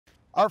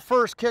Our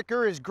first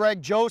kicker is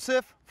Greg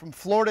Joseph from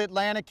Florida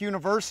Atlantic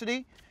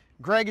University.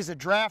 Greg is a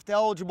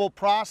draft-eligible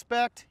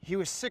prospect. He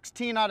was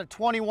 16 out of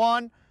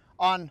 21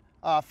 on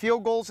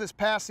field goals this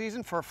past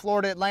season for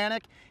Florida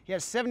Atlantic. He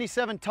has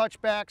 77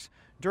 touchbacks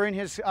during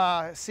his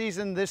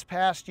season this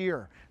past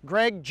year.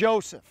 Greg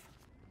Joseph.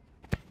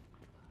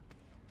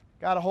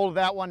 Got a hold of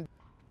that one.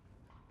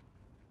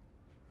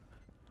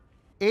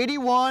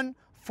 81,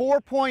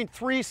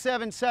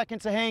 4.37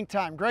 seconds of hang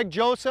time. Greg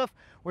Joseph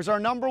was our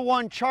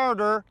 #1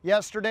 charter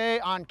yesterday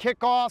on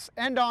kickoffs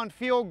and on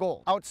field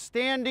goal.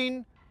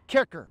 Outstanding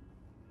kicker.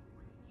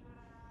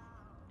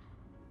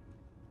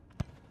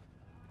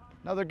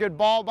 Another good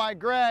ball by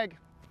Greg.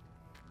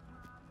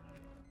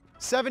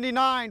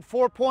 79,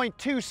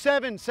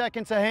 4.27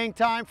 seconds of hang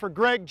time for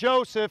Greg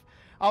Joseph.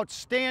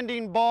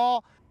 Outstanding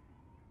ball.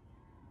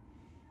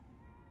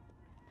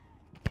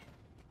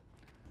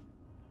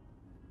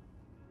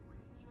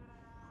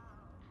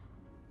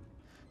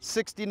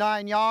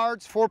 '69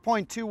 yards,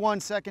 4.21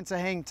 seconds of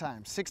hang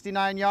time.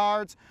 69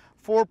 yards,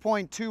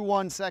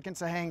 4.21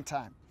 seconds of hang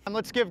time. And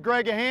let's give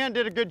Greg a hand.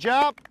 Did a good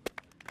job.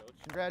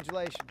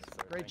 Congratulations.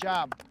 Great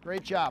job.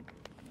 Great job.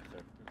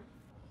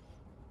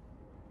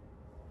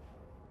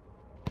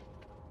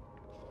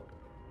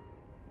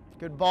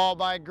 Good ball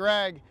by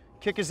Greg.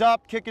 Kick is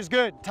up. Kick is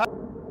good.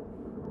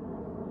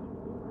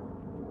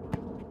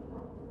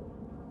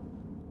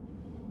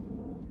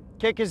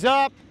 Kick is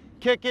up.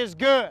 Kick is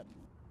good.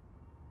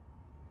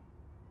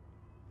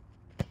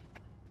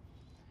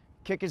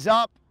 Kick is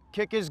up.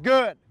 Kick is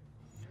good.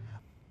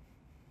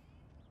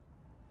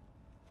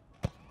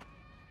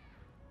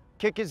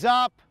 Kick is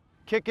up.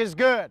 Kick is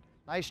good.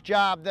 Nice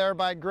job there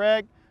by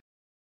Greg.